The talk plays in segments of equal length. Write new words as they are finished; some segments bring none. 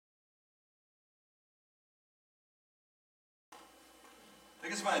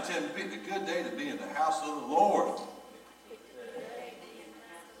Look at somebody and tell them, it's a good day to be in the house of the Lord.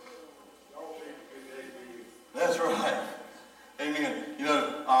 That's right. Amen. You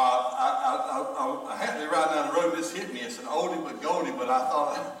know, I had to ride down the road, this hit me. It's an oldie but goldie, but I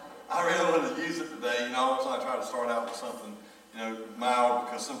thought I really wanted to use it today. You know, so I try to start out with something, you know, mild,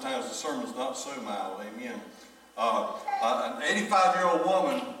 because sometimes the sermon's not so mild. Amen. An 85-year-old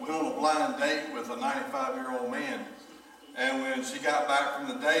woman went on a blind date with a 95-year-old man. And when she got back from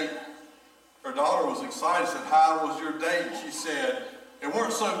the date, her daughter was excited, said, "How was your date?" And she said, "It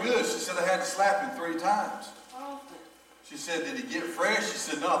weren't so good." She said, "I had to slap him 3 times. She said, "Did he get fresh?" She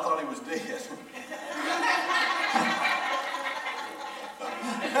said, "No, I thought he was dead."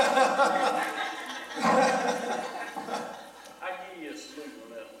 I give you a salute on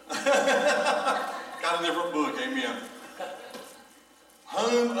that one. Got a different book, amen.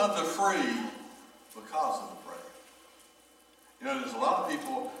 Home of the free because of the brave. You know, there's a lot of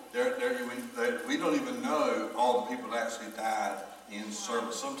people, we don't even know all the people that actually died in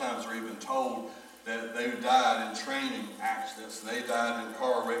service. Sometimes we're even told that they died in training accidents. They died in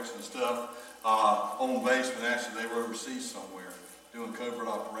car wrecks and stuff on base, but actually they were overseas somewhere doing covert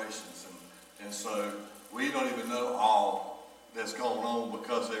operations. And so we don't even know all that's going on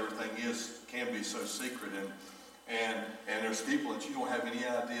because everything can be so secret. And there's people that you don't have any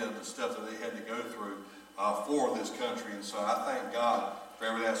idea of the stuff that they had to go through for this country. And so I thank God for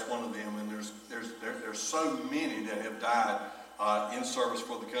every last one of them. And there's so many that have died in service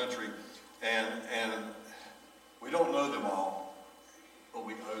for the country. And we don't know them all, but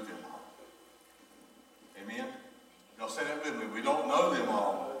we owe them all. Amen? Y'all say that with me. We don't know them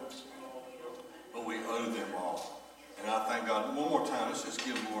all, but we owe them all. And I thank God. One more time, let's just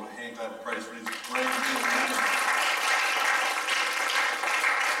give the Lord a hand clap of praise for these great men.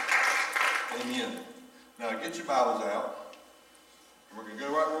 Amen. Now get your Bibles out. And we're going to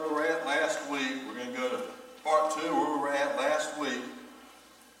go right where we were at last week. We're going to go to part 2 where we were at last week.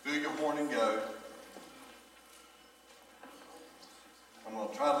 Fill your horn and go. I'm going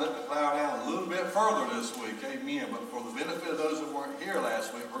to try to let the cloud down a little bit further this week. Amen. But for the benefit of those that weren't here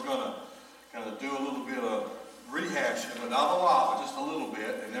last week, we're going to kind of do a little bit of rehashing, but not a lot, but just a little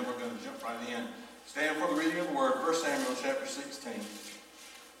bit, and then we're going to jump right in. Stand for the reading of the Word, 1 Samuel chapter 16.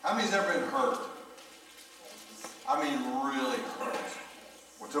 How many's ever been hurt? I mean, really hurt.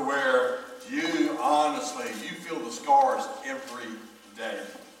 To where you, honestly, you feel the scars every day.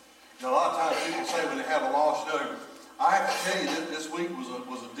 You know, a lot of times people say when they have a loss, you know, I have to tell you that this week was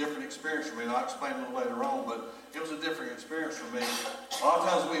a different experience for me, and I'll explain a little later on, but it was a different experience for me. A lot of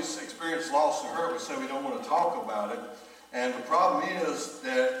times we experience loss and hurt, we say we don't want to talk about it. And the problem is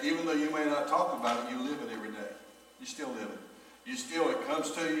that even though you may not talk about it, you live it every day. You still live it. It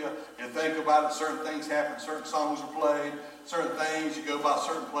comes to you, you think about it, certain things happen, certain songs are played, certain things, you go by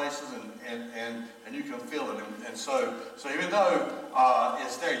certain places and you can feel it. And so even though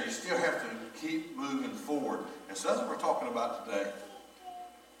it's there, you still have to keep moving forward. And so that's what we're talking about today.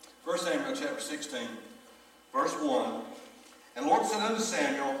 1 Samuel chapter 16, verse 1. And the Lord said unto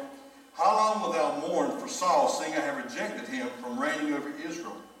Samuel, How long wilt thou mourn for Saul, seeing I have rejected him from reigning over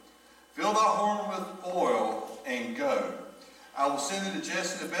Israel? Fill thy horn with oil and go. I will send thee to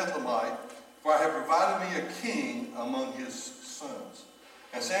Jesse the Bethlehemite, for I have provided me a king among his sons.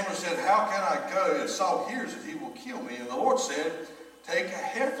 And Samuel said, How can I go? If Saul hears it, he will kill me. And the Lord said, Take a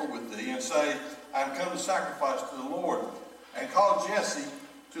heifer with thee, and say, I am come to sacrifice to the Lord. And call Jesse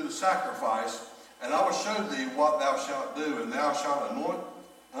to the sacrifice, and I will show thee what thou shalt do, and thou shalt anoint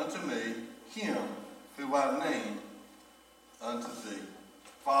unto me him who I name unto thee.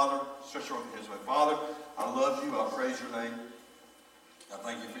 Father, stretch your hands away. Father, I love you. I praise your name. I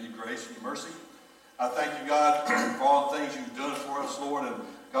thank you for your grace and your mercy. I thank you, God, for all the things you've done for us, Lord. And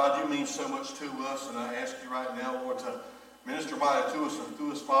God, you mean so much to us. And I ask you right now, Lord, to minister mighty to us and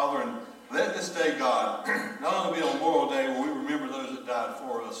through us, Father. And let this day, God, not only be a Memorial Day where we remember those that died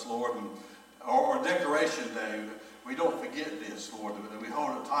for us, Lord, or Decoration Day. We don't forget this, Lord, that we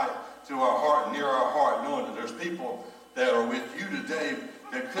hold it tight to our heart and near our heart, knowing that there's people that are with you today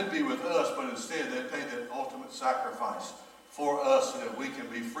that could be with us, but instead they paid that ultimate sacrifice for us so that we can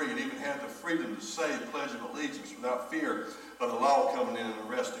be free and even have the freedom to say the Pledge of Allegiance without fear of the law coming in and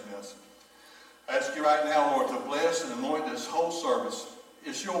arresting us. I ask you right now, Lord, to bless and anoint this whole service.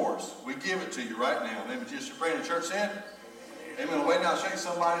 It's yours. We give it to you right now. In the name of Jesus, you pray, and the church said, Amen. Wait now, shake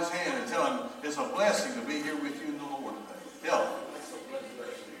somebody's hand and tell them it's a blessing to be here with you in the Lord today. Tell them.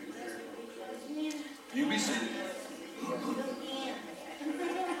 You be seated.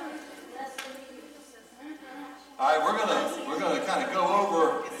 All right, we're gonna kind of go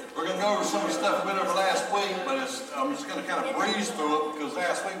over some of the stuff we went over last week, but it's I'm just going to kind of breeze through it because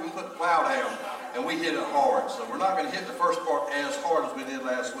last week we put the plow down and we hit it hard. So we're not going to hit the first part as hard as we did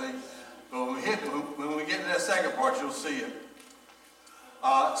last week. But when we get to that second part, you'll see it.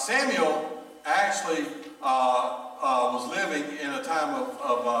 Samuel actually was living in a time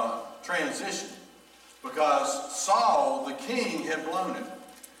of transition because Saul, the king, had blown it.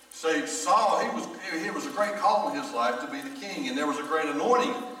 See, Saul, he was a great call in his life to be the king, and there was a great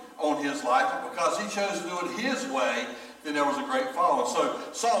anointing on his life, but because he chose to do it his way, then there was a great following. So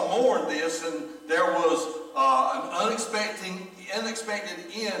Saul mourned this, and there was an unexpected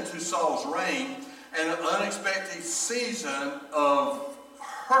end to Saul's reign, and an unexpected season of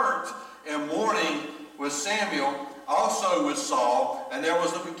hurt and mourning with Samuel, also with Saul, and there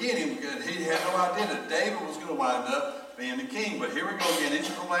was the beginning. He had no idea that David was going to wind up being the king. But here we go again. These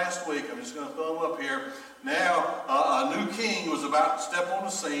are from last week. I'm just going to throw them up here. Now, a new king was about to step on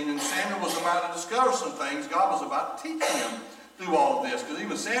the scene, and Samuel was about to discover some things. God was about to teach him through all of this, because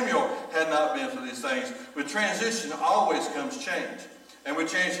even Samuel had not been through these things. With transition always comes change. And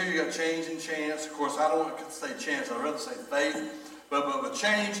with change here, you got change and chance. Of course, I don't want to say chance. I'd rather say faith. But with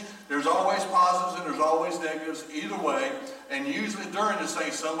change, there's always positives and there's always negatives, either way. And usually during this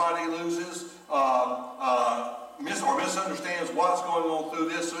thing, somebody loses or misunderstands what's going on through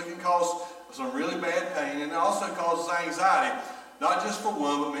this, so it can cause some really bad pain, and it also causes anxiety, not just for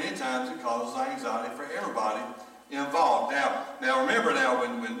one, but many times it causes anxiety for everybody involved. Now remember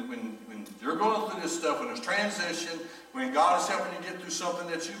when you're going through this stuff, when there's transition, when God is helping you get through something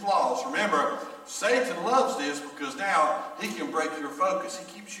that you've lost, remember, Satan loves this because now he can break your focus.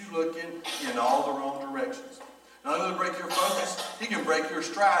 He keeps you looking in all the wrong directions. Not only break your focus, he can break your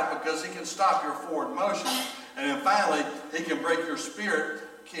stride because he can stop your forward motion. And then finally, he can break your spirit,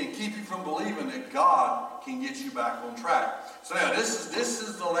 can keep you from believing that God can get you back on track. So now, this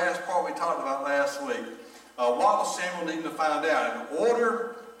is the last part we talked about last week. What was Samuel needing to find out? In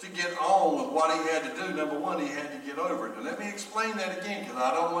order to get on with what he had to do, number one, he had to get over it. Now, let me explain that again, because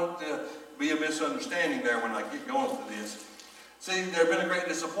I don't want to be a misunderstanding there when I get going through this. See, there had been a great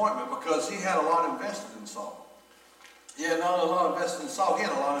disappointment because he had a lot invested in Saul. He had not a lot invested in Saul, he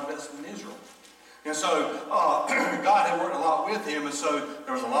had a lot invested in Israel. And so God had worked a lot with him, and so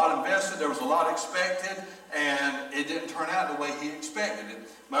there was a lot invested, there was a lot expected, and it didn't turn out the way he expected it.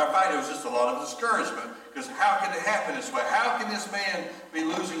 Matter of fact, there was just a lot of discouragement, because how can it happen this way? How can this man be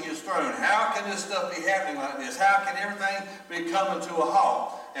losing his throne? How can this stuff be happening like this? How can everything be coming to a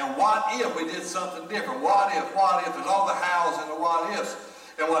halt? And what if we did something different? What if? There's all the hows and the what ifs.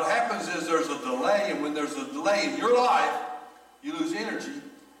 And what happens is there's a delay, and when there's a delay in your life, you lose energy,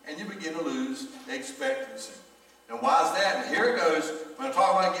 and you begin to lose expectancy. And why is that? And here it goes. When I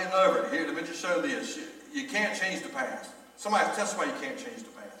talk about getting over it, here, let me just show this. You can't change the past. Somebody tell somebody you can't change the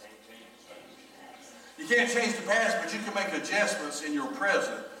past. You can't change the past, but you can make adjustments in your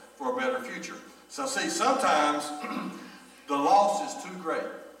present for a better future. So see, sometimes the loss is too great.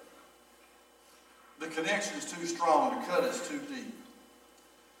 The connection is too strong. The cut is too deep.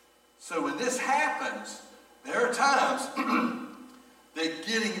 So when this happens, there are times that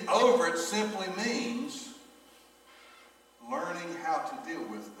getting over it simply means learning how to deal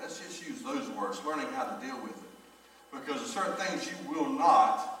with it. Let's just use those words, learning how to deal with it. Because there's certain things you will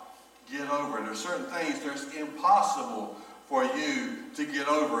not get over. There's certain things that's impossible for you to get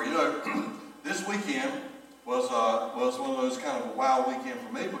over. You know, this weekend was one of those kind of a wild weekend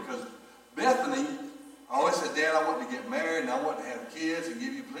for me because Bethany always said, Dad, I want to get married and I want to have kids and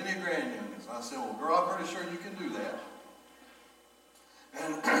give you plenty of grandyoungins. I said, well, girl, I'm pretty sure you can do that.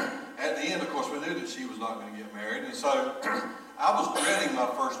 And at the end, of course, we knew that she was not going to get married. And so I was dreading my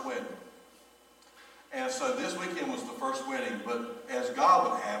first wedding. And so this weekend was the first wedding. But as God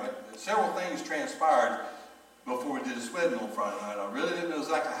would have it, several things transpired before we did this wedding on Friday night. I really didn't know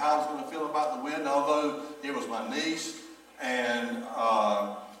exactly how I was going to feel about the wedding, although it was my niece. And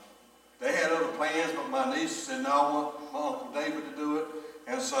they had other plans, but my niece said, no, I want my Uncle David to do it.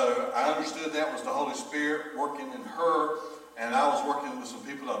 And so I understood that was the Holy Spirit working in her. And I was working with some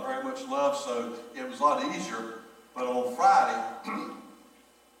people that I very much love, so it was a lot easier. But on Friday,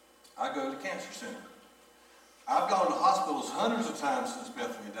 I go to the cancer center. I've gone to hospitals hundreds of times since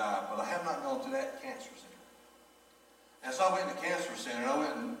Bethany died, but I have not gone to that cancer center. And so I went to the cancer center, and I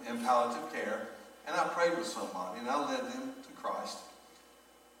went in palliative care, and I prayed with somebody, and I led them to Christ.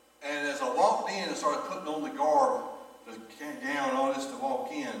 And as I walked in and started putting on the garb, the gown and all this to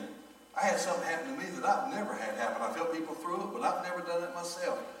walk in, I had something happen to me that I've never had happen. I felt people through it, but I've never done it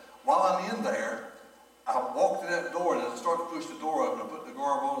myself. While I'm in there, I walked through that door, and as I started to push the door open, I put the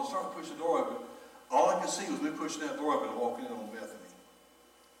garb on and started to push the door open. All I could see was me pushing that door open and walking in on Bethany,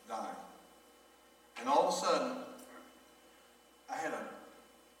 dying. And all of a sudden,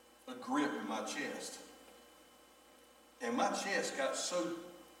 my chest. And my chest got so,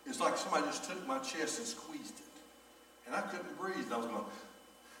 it's like somebody just took my chest and squeezed it. And I couldn't breathe. I was going,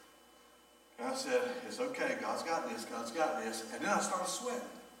 and I said, it's okay, God's got this, God's got this. And then I started sweating.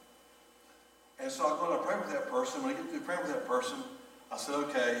 And so I go to pray with that person. When I get through praying with that person, I said,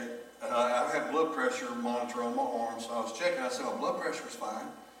 okay, I had blood pressure monitor on my arm, so I was checking. I said, my blood pressure is fine,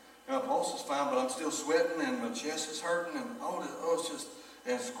 and my pulse is fine, but I'm still sweating, and my chest is hurting, and it's just,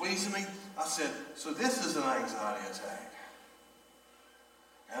 and squeezing me. I said, so this is an anxiety attack.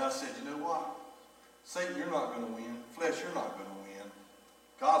 And I said, you know what? Satan, you're not going to win. Flesh, you're not going to win.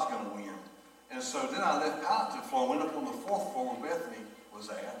 God's going to win. And so then I left Palliative floor, went up on the 4th floor where Bethany was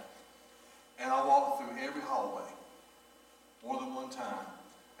at, and I walked through every hallway more than one time.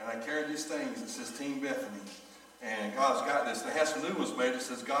 And I carried these things that says Team Bethany. And God's got this. They have some new ones made. It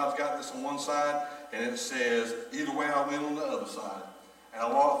says God's got this on one side, and it says either way I went on the other side. And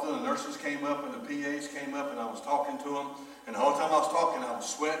I walked through, and the nurses came up, and the PAs came up, and I was talking to them. And the whole time I was talking, I was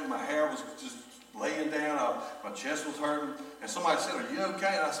sweating. My hair was just laying down. My chest was hurting. And somebody said, are you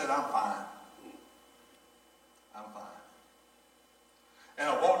okay? And I said, I'm fine. I'm fine. And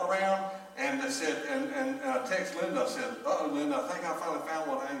I walked around, and they said, and I texted Linda. I said, uh-oh, Linda, I think I finally found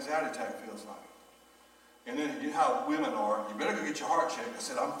what an anxiety attack feels like. And then you know how women are. You better go get your heart checked. I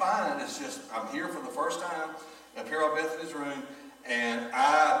said, I'm fine. It's just, I'm here for the first time up here at Bethany's room, and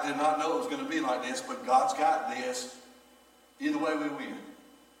I did not know it was going to be like this, but God's got this. Either way, we win.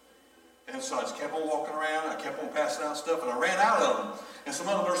 And so I just kept on walking around. I kept on passing out stuff, and I ran out of them. And some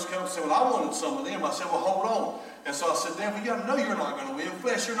other nurses came up and said, well, I wanted some of them. I said, well, hold on. And so I said, Devil, you got to know you're not going to win.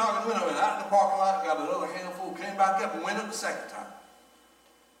 Flesh, you're not going to win. I went out in the parking lot, got another handful, came back up, and went up the second time.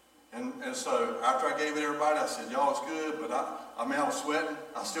 And so after I gave it to everybody, I said, y'all, it's good, but I was sweating.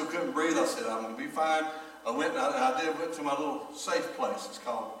 I still couldn't breathe. I said, I'm going to be fine. I went and went to my little safe place. It's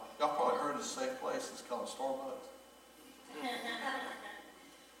called, y'all probably heard of this safe place. It's called Starbucks.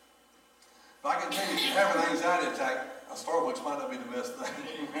 If I can tell you, if you have an anxiety attack, a Starbucks might not be the best thing.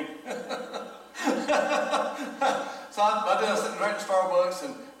 So I did. I was sitting right in Starbucks,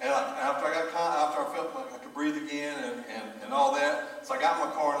 and after I felt like I could breathe again and all that, so I got in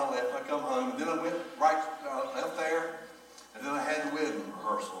my car and I left. I come home, and then I went left there, and then I had the wedding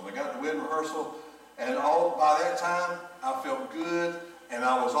rehearsal. And I got the wedding rehearsal, and by that time I felt good, and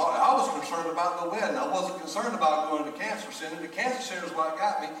I was concerned about the wedding. I wasn't concerned about going to the cancer center. The cancer center is what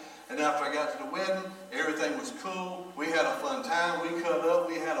got me. And after I got to the wedding, everything was cool. We had a fun time. We cut up.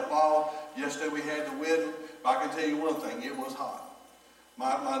 We had a ball. Yesterday we had the wedding. But I can tell you one thing, it was hot.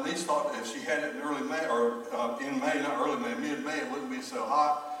 My niece thought that if she had it in early May, or in May, not early May, mid-May, it wouldn't be so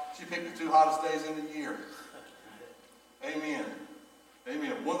hot. She picked the 2 hottest days in the year. Amen.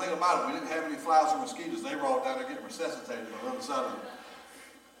 Amen. One thing about it, we didn't have any flies or mosquitoes. They were all down there getting resuscitated on the other side of it.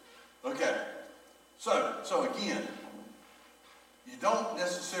 Okay. So again, you don't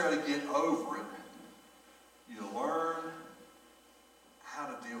necessarily get over it. You learn how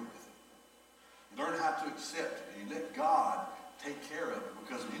to deal with it. You learn how to accept it. You let God take care of it.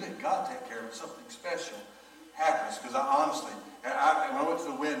 Because when you let God take care of it, something special happens. Because when I went to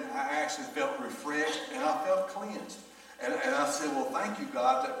the wedding, I actually felt refreshed and I felt cleansed. And I said, well, thank you,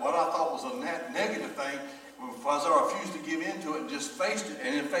 God, that what I thought was a negative thing, because I refused to give into it and just faced it,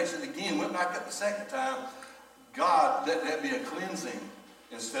 and then faced it again, went back up the second time, God, let that be a cleansing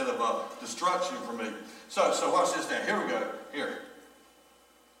instead of a destruction for me. So watch this now. Here we go.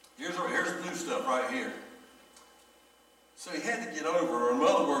 Here's the new stuff right here. So he had to get over, or in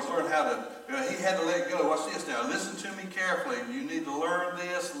other words, learn how to, he had to let go. Watch this now. Listen to me carefully. You need to learn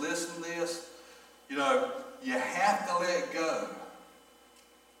this, listen to this. You have to let go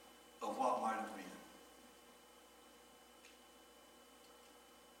of what might have been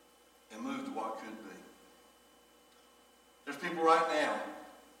and move to what could be. There's people right now,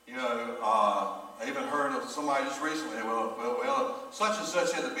 I even heard of somebody just recently, well, such and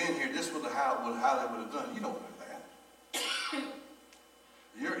such had been here, this was how they would have done it. You don't know that.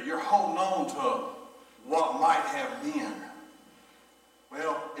 You're holding on to what might have been.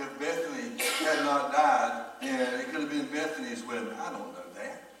 Well, if Bethany had not died, then it could have been Bethany's wedding. I don't know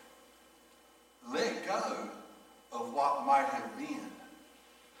that. Let go of what might have been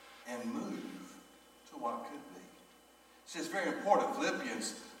and move to what could be. See, it's very important.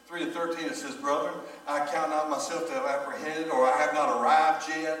 Philippians 3:13, it says, brethren, I count not myself to have apprehended, or I have not arrived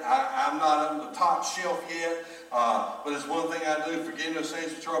yet. I'm not on the top shelf yet. But it's one thing I do, forgetting those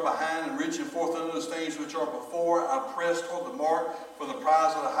things which are behind and reaching forth unto those things which are before. I press toward the mark for the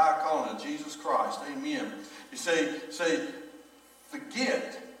prize of the high calling of Jesus Christ. Amen. You say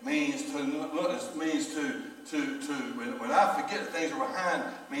forget means to when I forget that things are behind,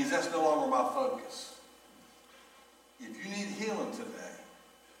 means that's no longer my focus. If you need healing today,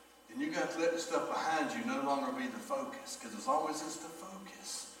 then you got to let the stuff behind you no longer be the focus. Because as long as it's the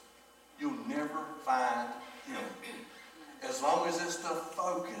focus, you'll never find healing. As long as it's the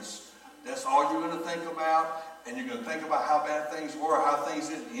focus, that's all you're going to think about. And you're going to think about how bad things were, how things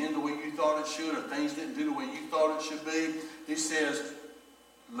didn't end the way you thought it should, or things didn't do the way you thought it should be. He says,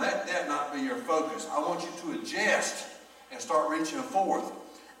 let that not be your focus. I want you to adjust and start reaching forth.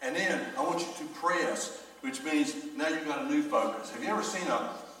 And then I want you to press, which means now you've got a new focus. Have you ever seen a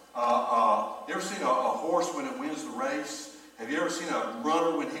horse when it wins the race? Have you ever seen a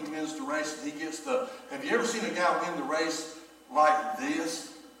runner when he wins the race and he gets have you ever seen a guy win the race like this?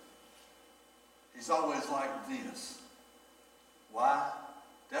 He's always like this. Why?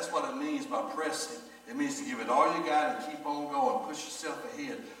 That's what it means by pressing. It means to give it all you got and keep on going. Push yourself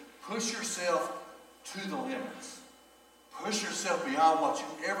ahead. Push yourself to the limits. Push yourself beyond what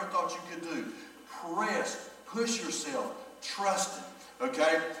you ever thought you could do. Press. Push yourself. Trust it.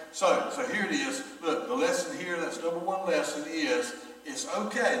 Okay? So here it is. Look, the lesson here, that's number one lesson is, it's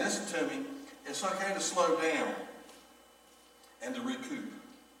okay, listen to me, it's okay to slow down and to recoup.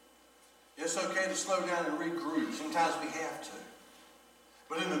 It's okay to slow down and regroup. Sometimes we have to.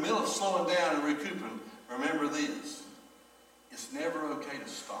 But in the middle of slowing down and recouping, remember this. It's never okay to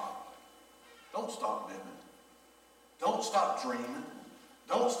stop. Don't stop living. Don't stop dreaming.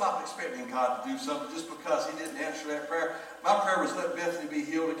 Don't stop expecting God to do something just because he didn't answer that prayer. My prayer was let Bethany be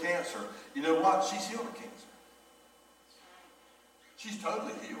healed of cancer. You know what? She's healed of cancer. She's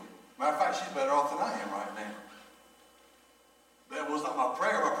totally healed. Matter of fact, she's better off than I am right now. That was not my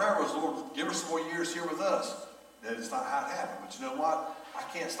prayer. My prayer was, Lord, give her some more years here with us. That is not how it happened. But you know what? I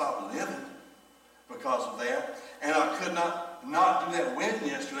can't stop living because of that. And I could not do that wedding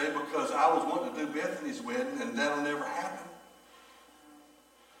yesterday because I was wanting to do Bethany's wedding, and that'll never happen.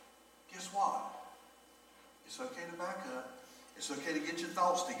 Guess what? It's okay to back up. It's okay to get your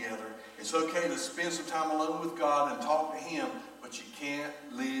thoughts together. It's okay to spend some time alone with God and talk to him, but you can't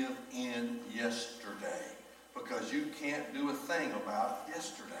live in yesterday. Because you can't do a thing about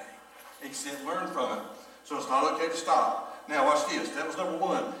yesterday, except learn from it. So it's not okay to stop. Now watch this. That was number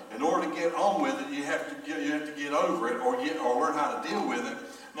one. In order to get on with it, you have to get over it, or learn how to deal with it.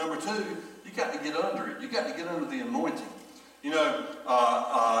 Number two, you got to get under it. You got to get under the anointing. You know,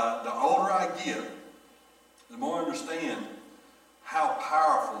 the older I get, the more I understand how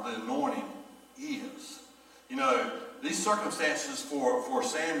powerful the anointing is. You know, these circumstances for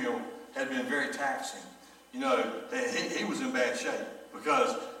Samuel had been very taxing. You know, he was in bad shape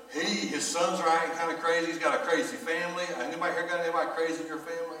because his sons are acting kind of crazy. He's got a crazy family. Anybody here got anybody crazy in your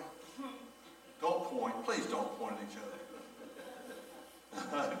family? Don't point. Please don't point at each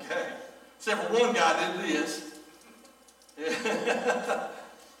other. Okay. Except for one guy did this.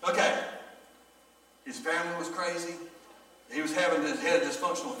 Okay. His family was crazy. He had a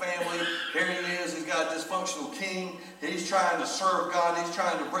dysfunctional family. Here he is. He's got a dysfunctional king. He's trying to serve God. He's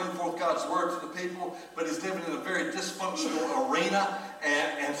trying to bring forth God's word to the people. But he's living in a very dysfunctional arena.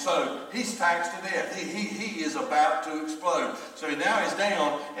 And so he's taxed to death. He is about to explode. So now he's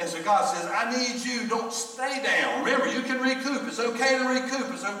down. And so God says, I need you. Don't stay down. Remember, you can recoup. It's okay to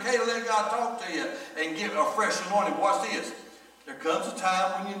recoup. It's okay to let God talk to you and get a fresh anointing. Watch this. There comes a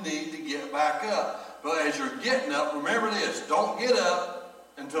time when you need to get back up. But as you're getting up, remember this. Don't get up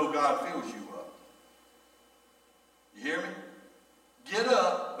until God fills you up. You hear me? Get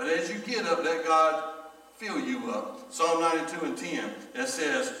up, but as you get up, let God fill you up. Psalm 92 and 10, it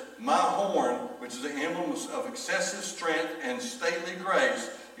says, my horn, which is the emblem of excessive strength and stately grace,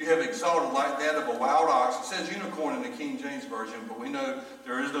 you have exalted like that of a wild ox. It says unicorn in the King James Version, but we know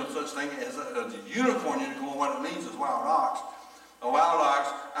there is no such thing as a unicorn. What it means is wild ox. A wild ox,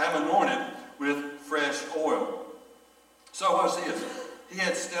 I am anointed with fresh oil. So what's this? He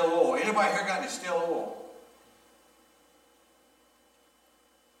had stale oil. Anybody here got any stale oil?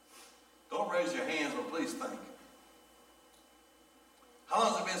 Don't raise your hands, but please think. How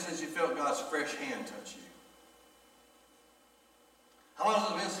long has it been since you felt God's fresh hand touch you? How long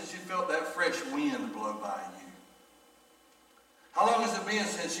has it been since you felt that fresh wind blow by you? How long has it been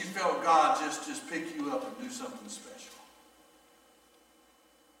since you felt God just pick you up and do something special?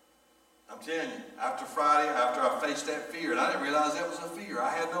 I'm telling you, after Friday, after I faced that fear, and I didn't realize that was a fear. I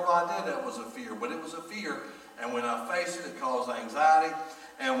had no idea that was a fear, but it was a fear. And when I faced it, it caused anxiety.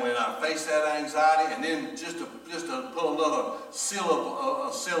 And when I faced that anxiety, and then just to put another seal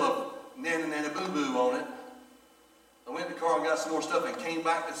of nanny boo boo on it, I went in the car and got some more stuff and came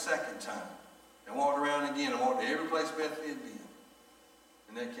back the second time and walked around again and walked to every place Bethany had been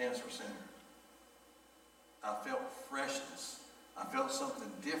in that cancer center. I felt freshness. I felt something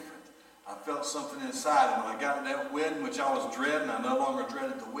different. I felt something inside. And when I got to that wedding, which I was dreading, I no longer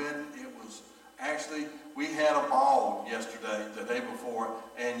dreaded the wedding. It was actually, we had a ball yesterday, the day before,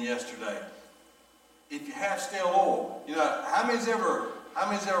 and yesterday. If you have stale oil, you know, how many's ever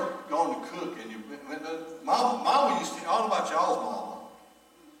gone to cook and Mama used to, I don't know about y'all's mama.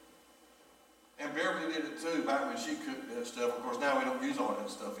 And Beverly did it too back when she cooked that stuff. Of course, now we don't use all that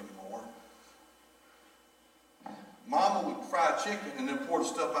stuff anymore. Mama would fry chicken and then pour the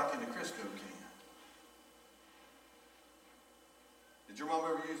stuff back in the Crisco can. Did your mom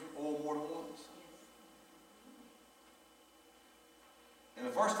ever use oil more than once? And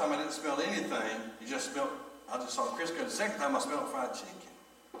the first time I didn't smell anything, I just saw Crisco. The second time I smelled fried chicken.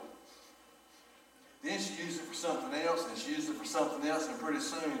 Then she used it for something else, and she used it for something else, and pretty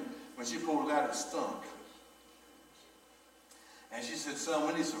soon, when she pulled it out, it stunk. And she said, son,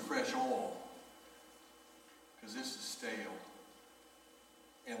 we need some fresh oil, because this is stale.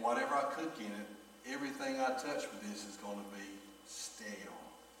 And whatever I cook in it, everything I touch with this is going to be stale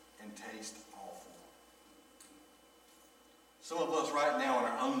and taste awful. Some of us right now in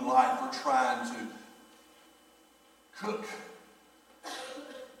our own life, we're trying to cook.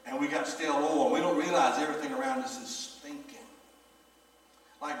 And we got stale oil. We don't realize everything around us is stinking.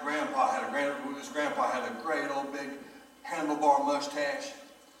 Like his grandpa had a great old big handlebar mustache.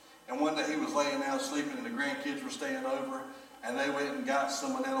 And one day he was laying down sleeping and the grandkids were staying over. And they went and got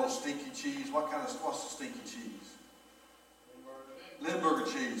some of that old stinky cheese. What's the stinky cheese?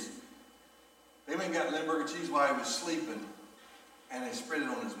 Limburger cheese. They went and got Limburger cheese while he was sleeping. And they spread it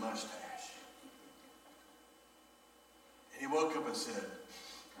on his mustache. And he woke up and said,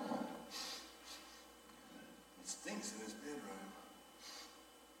 it stinks in his bedroom.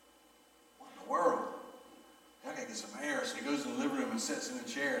 What in the world? I gotta get some air. So he goes in the living room and sits in the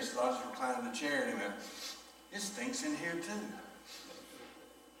chair and says, I'll just recline in the chair. And he went, it stinks in here too.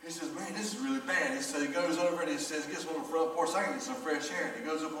 He says, man, this is really bad. He said, he goes over and he says, gets on the front porch, I can get some fresh air. And he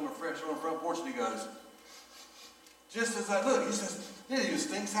goes up on the front porch and he goes, just as I look, he says, it even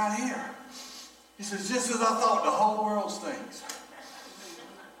stinks out here. He says, just as I thought, the whole world stinks.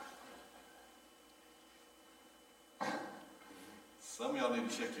 Some of y'all need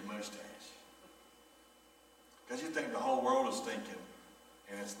to check your mustache. Because you think the whole world is stinking,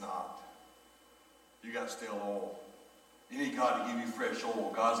 and it's not. You got stale oil. You need God to give you fresh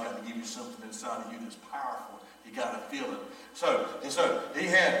oil. God's got to give you something inside of you that's powerful. You got to feel it. So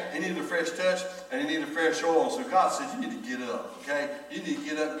he needed a fresh touch, and he needed fresh oil. So God said, you need to get up, okay? You need to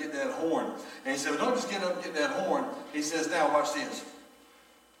get up and get that horn. And he said, well, don't just get up and get that horn. He says, now watch this.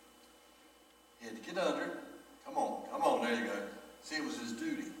 He had to get under it. Come on, there you go. See, it was his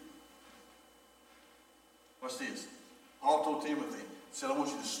duty. Watch this. Paul told Timothy, he said, I want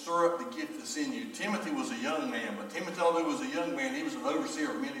you to stir up the gift that's in you. Timothy was a young man, but Timothy, although he was a young man, he was an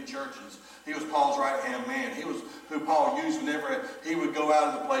overseer of many churches. He was Paul's right-hand man. He was who Paul used whenever he would go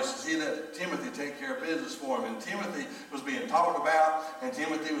out of the places. He let Timothy take care of business for him. And Timothy was being talked about, and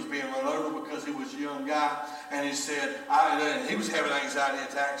Timothy was being run over because he was a young guy. And he said, he was having anxiety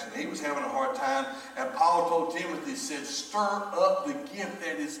attacks, and he was having a hard time. And Paul told Timothy, he said, stir up the gift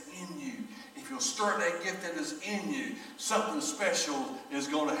that is in you. If you'll stir that gift that is in you, something special is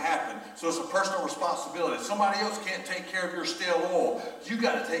going to happen. So it's a personal responsibility. Somebody else can't take care of your stale oil. You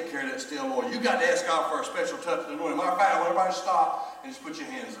got to take care of that stale oil. You got to ask God for a special touch of anointing. Matter of fact, I want everybody to stop and just put your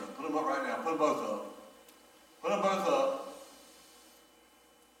hands up. Put them up right now. Put them both up. Put them both up.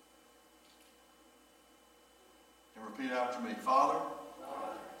 And repeat after me. Father,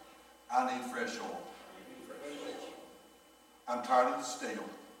 I need fresh oil. I'm tired of the stale.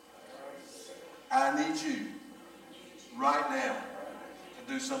 I need you right now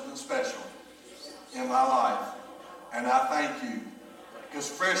to do something special in my life. And I thank you, because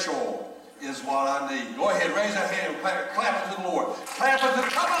fresh oil is what I need. Go ahead, raise that hand and clap it to the Lord. Clap it to the,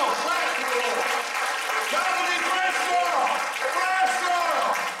 come on, clap it to the Lord. God, we need fresh oil. Fresh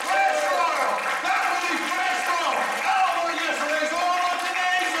oil. Fresh oil. God, we need fresh oil. Oh, yesterday's oil,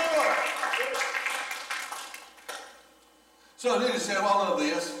 today's oil. So then he said, well, I love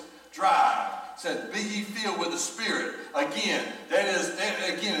this. Drive. Said, be ye filled with the Spirit. Again,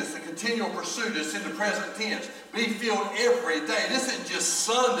 it's a continual pursuit. It's in the present tense. Be filled every day. This isn't just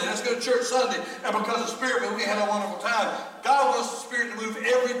Sunday. Let's go to church Sunday. And because the Spirit moved, we had a wonderful time. God wants the Spirit to move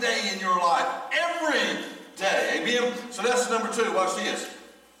every day in your life. Every day. Amen? So that's number 2. Watch this.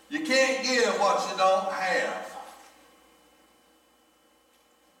 You can't give what you don't have.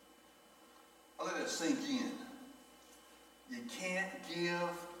 I'll let that sink in. You can't give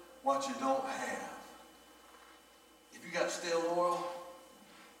what you don't have. If you got stale oil,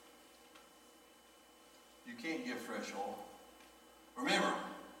 you can't give fresh oil. Remember,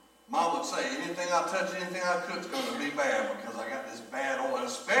 Mom would say, anything I touch, anything I cook is going to be bad because I got this bad oil, and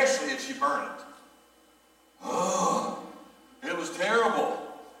especially if she burned it. Oh, it was terrible.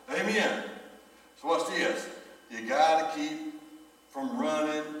 Amen. So watch this. You got to keep from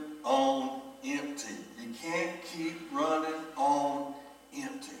running on empty. You can't keep running on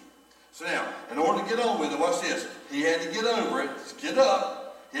empty. So now, in order to get on with it, watch this. He had to get over it, get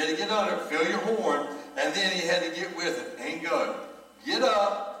up. He had to get under it, fill your horn, and then he had to get with it and go. Get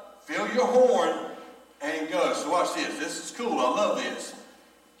up, fill your horn, and go. So watch this. This is cool. I love this.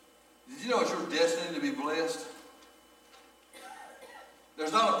 Did you know it's your destiny to be blessed?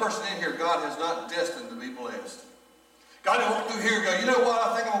 There's not a person in here God has not destined to be blessed. God didn't walk through here and go, you know what?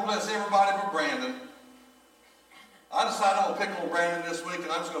 I think I'm going to bless everybody but Brandon. I decided I'm going to pick on Brandon this week,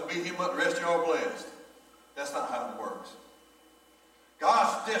 and I'm just going to beat him up. The rest of y'all are blessed. That's not how it works.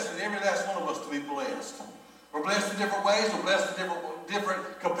 God's destined every last one of us to be blessed. We're blessed in different ways. We're blessed in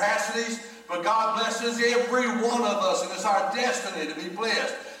different capacities. But God blesses every one of us, and it's our destiny to be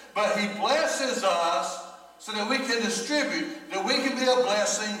blessed. But He blesses us so that we can distribute, that we can be a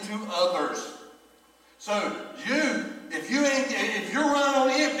blessing to others. So if you're running on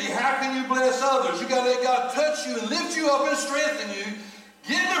empty, how can you bless others? You got to let God touch you and lift you up and strengthen you.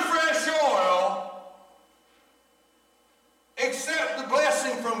 Get the fresh oil. Accept the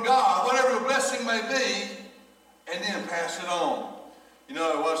blessing from God, whatever the blessing may be, and then pass it on. You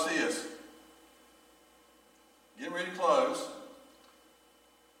know, watch this. Getting ready to close.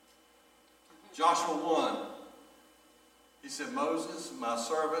 Joshua 1. He said, Moses, my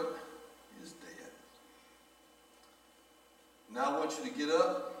servant, is dead. Now I want you to get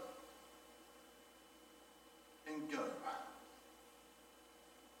up and go.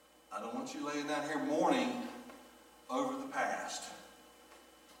 I don't want you laying down here mourning over the past.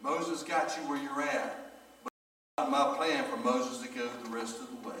 Moses got you where you're at, but it's not my plan for Moses to go the rest of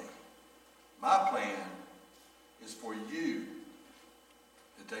the way. My plan is for you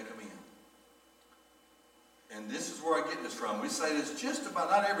to take them in. And this is where I get this from. We say this just about,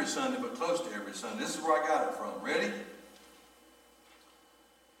 not every Sunday, but close to every Sunday. This is where I got it from. Ready?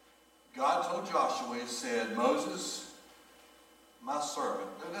 God told Joshua, He said, Moses, my servant.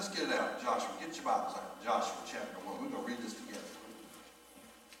 Let's get it out. Joshua, get your Bibles out. Joshua chapter 1. We're going to read this together.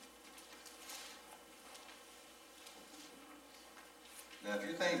 Now, if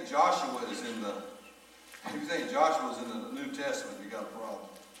you think Joshua is in the New Testament, you got a problem.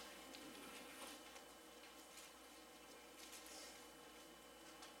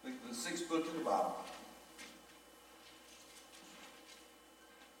 The sixth book of the Bible.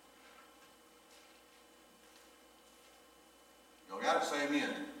 Y'all got it? Say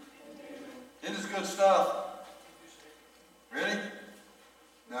amen. It is good stuff. Ready?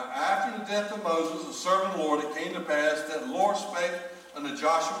 Now, after the death of Moses, the servant of the Lord, it came to pass that the Lord spake unto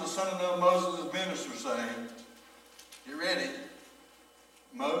Joshua, the son of Nun, Moses' minister, saying, get ready.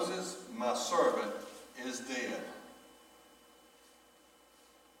 Moses, my servant, is dead.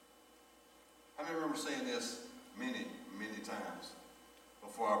 I remember saying this many, many times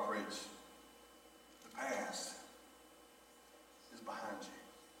before I preach. The past is behind you.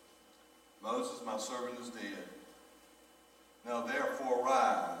 Moses, my servant, is dead. Now therefore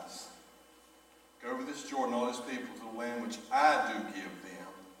arise, go over this Jordan, all these people, to the land which I do give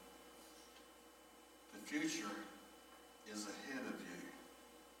them. The future is ahead of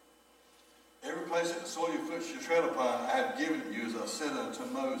you. Every place that the soil your foot shall tread upon, I have given you, as I said unto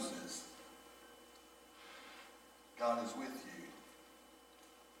Moses. God is with you,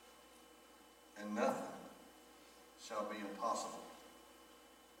 and nothing shall be impossible.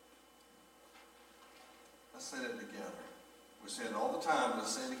 Let's say that together. We say it all the time, but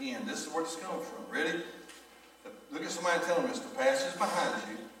let's say it again. This is where it's coming from. Ready? Look at somebody and tell them this. The past is behind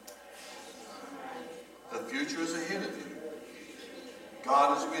you. The future is ahead of you.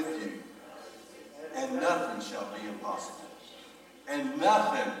 God is with you, and nothing shall be impossible. And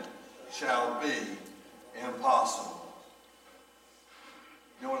nothing shall be impossible.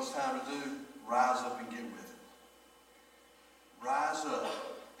 You know what it's time to do? Rise up and get with it. Rise up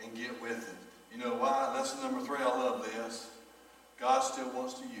and get with it. You know why? Lesson number 3, I love this. God still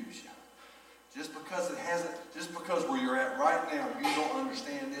wants to use you. Just because where you're at right now, you don't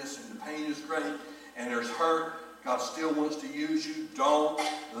understand this and the pain is great and there's hurt, God still wants to use you. Don't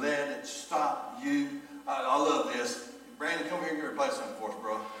let it stop you. I love this. Brandon, come here and play something for us,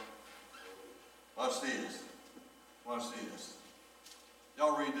 bro. Watch this. Watch this.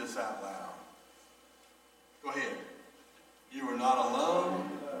 Y'all read this out loud. Go ahead. You are not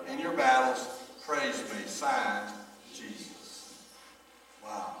alone in your battles. Praise me. Signed, Jesus.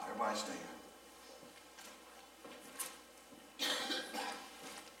 Wow. Everybody stand.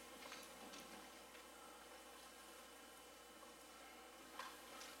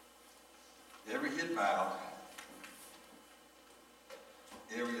 bowed,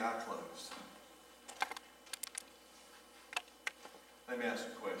 every eye closed. Let me ask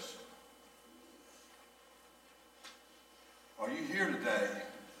you a question. Are you here today,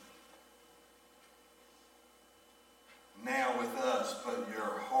 now with us, but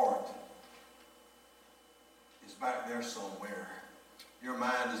your heart is back there somewhere? Your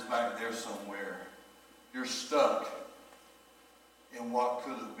mind is back there somewhere. You're stuck in what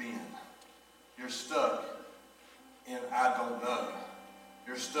could have been. You're stuck in I don't know.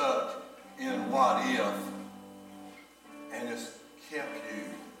 You're stuck in what if. And it's kept you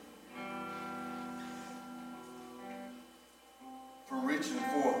from reaching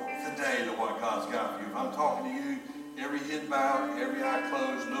forth today to what God's got for you. If I'm talking to you, every head bowed, every eye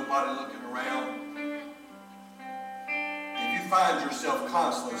closed, nobody looking around. If you find yourself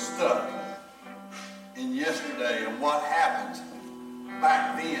constantly stuck in yesterday and what happened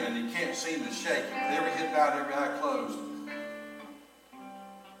back then and you can't seem to shake it, with every head bowed, every eye closed,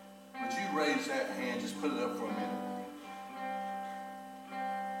 would you raise that hand, just put it up for a minute.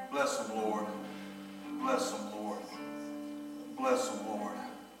 Bless them, Lord. Bless them, Lord. Bless them, Lord.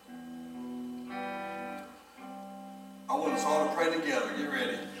 I want us all to pray together. Get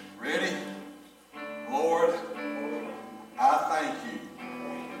ready. Ready? Lord, I thank you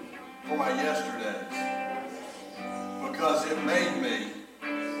for my yesterdays because it made me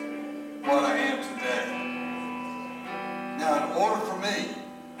what I am today. Now, in order for me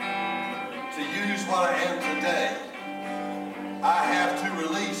to use what I am today, I have to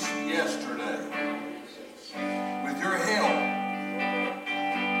release yesterday. With your help,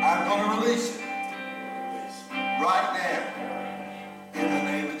 I'm going to release it right now in the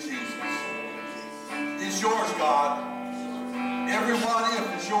name of Jesus. It's yours, God. Every what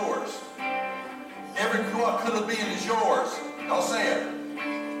if is yours. Every what could have been is yours. Don't say it.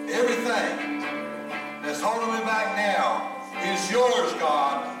 Everything that's holding me back now is yours,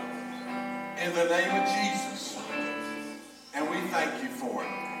 God, in the name of Jesus. And we thank you for it.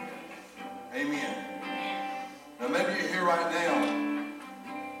 Amen. Now maybe you're here right now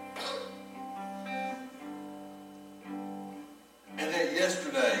and that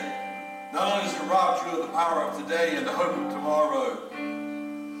yesterday not only has it robbed you of the power of today and the hope of tomorrow,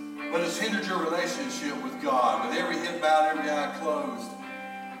 but it's hindered your relationship with God, with every head bowed, every eye closed.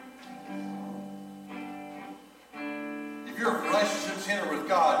 If your relationship's hindered with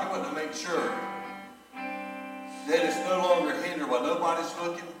God, you want to make sure that it's no longer hindered while nobody's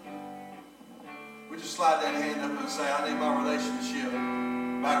looking. We just slide that hand up and say, I need my relationship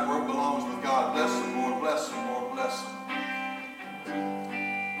back where it belongs with God. Bless them, Lord. Bless them, Lord. Bless them.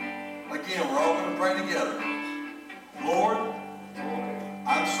 Again, we're all going to pray together. Lord,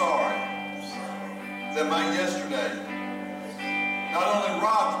 I'm sorry that my yesterday not only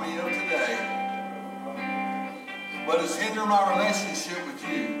robbed me of today, but has hindered my relationship with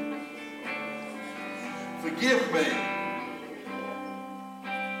you. Forgive me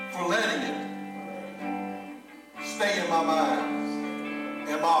for letting it stay in my mind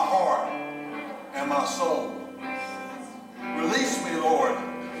and my heart and my soul. Release me, Lord,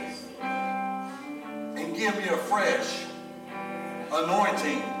 and give me a fresh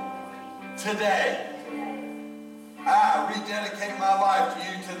anointing today. I rededicate my life to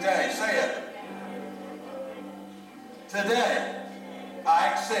you today. Say it. Today, I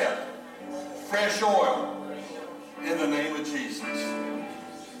accept fresh oil in the name of Jesus.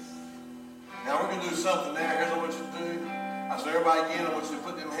 Now we're going to do something there. Here's what I want you to do. I say everybody again, I want you to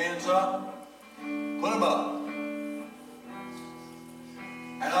put them hands up. Put them up.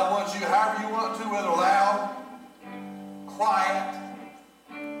 And I want you, however you want to, whether loud, quiet,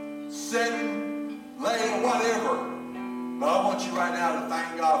 sitting, laying, whatever. But I want you right now to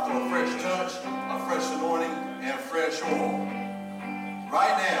thank God for a fresh touch, a fresh anointing, and fresh oil.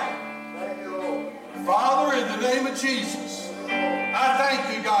 Right now. Thank you, Lord. Father, in the name of Jesus, I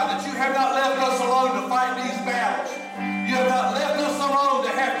thank you, God, that you have not left us alone to fight these battles. You have not left us alone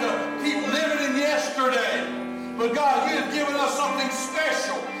to have to keep living in yesterday. But God, you have given us something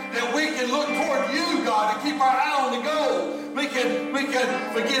special that we can look toward you, God, and keep our eye on the goal. We can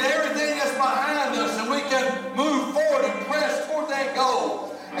forget everything that's behind us and we can move forward and press toward that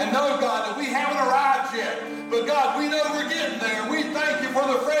goal. And know, God, that we haven't arrived yet. But God, we know we're getting there. We thank you for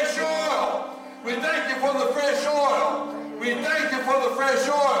the fresh oil. We thank you for the fresh oil. We thank you for the fresh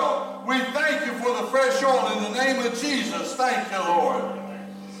oil. We thank you for the fresh oil in the name of Jesus. Thank you, Lord.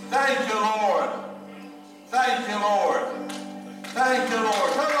 Thank you, Lord. Thank you, Lord. Thank you,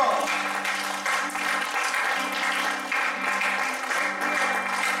 Lord. Come on.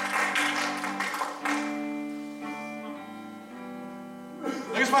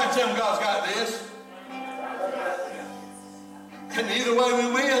 Look at somebody and tell them God's got this. Either way,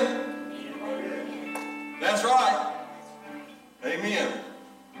 we win. That's right. Amen.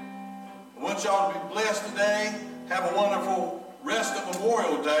 I want y'all to be blessed today. Have a wonderful rest of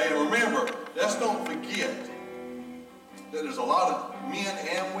Memorial Day. And remember, let's don't forget that there's a lot of men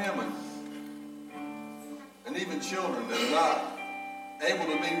and women and even children that are not able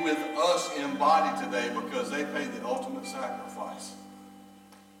to be with us in body today because they paid the ultimate sacrifice.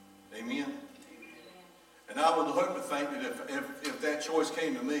 Amen. And I would hope to think that if that choice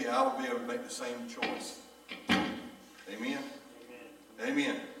came to me, I would be able to make the same choice. Amen.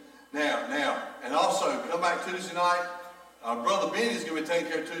 Amen. Now, and also come back Tuesday night. Brother Benny's going to be taking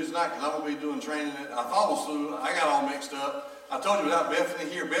care of Tuesday night because I'm going to be doing training. I thought it was through. I got all mixed up. I told you without Bethany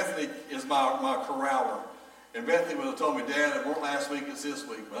here. Bethany is my corraller. And Bethany would have told me, Dad, it weren't last week, it's this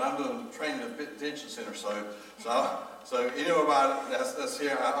week. But I'm doing training at the Detention Center. So you know about it. That's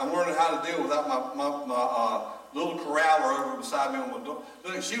here. I'm learning how to deal without my little corraller over beside me on my door.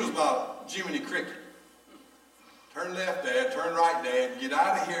 Look, she was my Jiminy Cricket. Turn left, Dad. Turn right, Dad. Get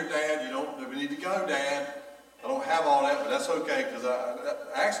out of here, Dad. We need to go, Dad. I don't have all that, but that's okay, because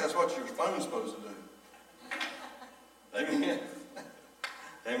actually that's what your phone's supposed to do. Amen.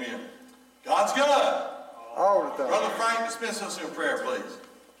 Amen. God's good. All the time. Brother Frank, dismiss us in prayer, please.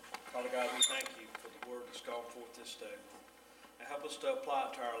 Father God, we thank you for the word that's gone forth this day. And help us to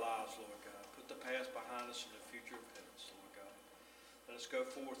apply it to our lives, Lord God. Put the past behind us and the future ahead of us, Lord God. Let us go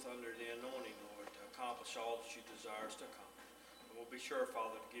forth under the anointing, Lord, to accomplish all that you desire us to accomplish. And we'll be sure,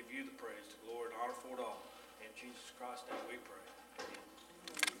 Father, to give you the praise, the glory, and honor for it all. In Jesus Christ's name we pray.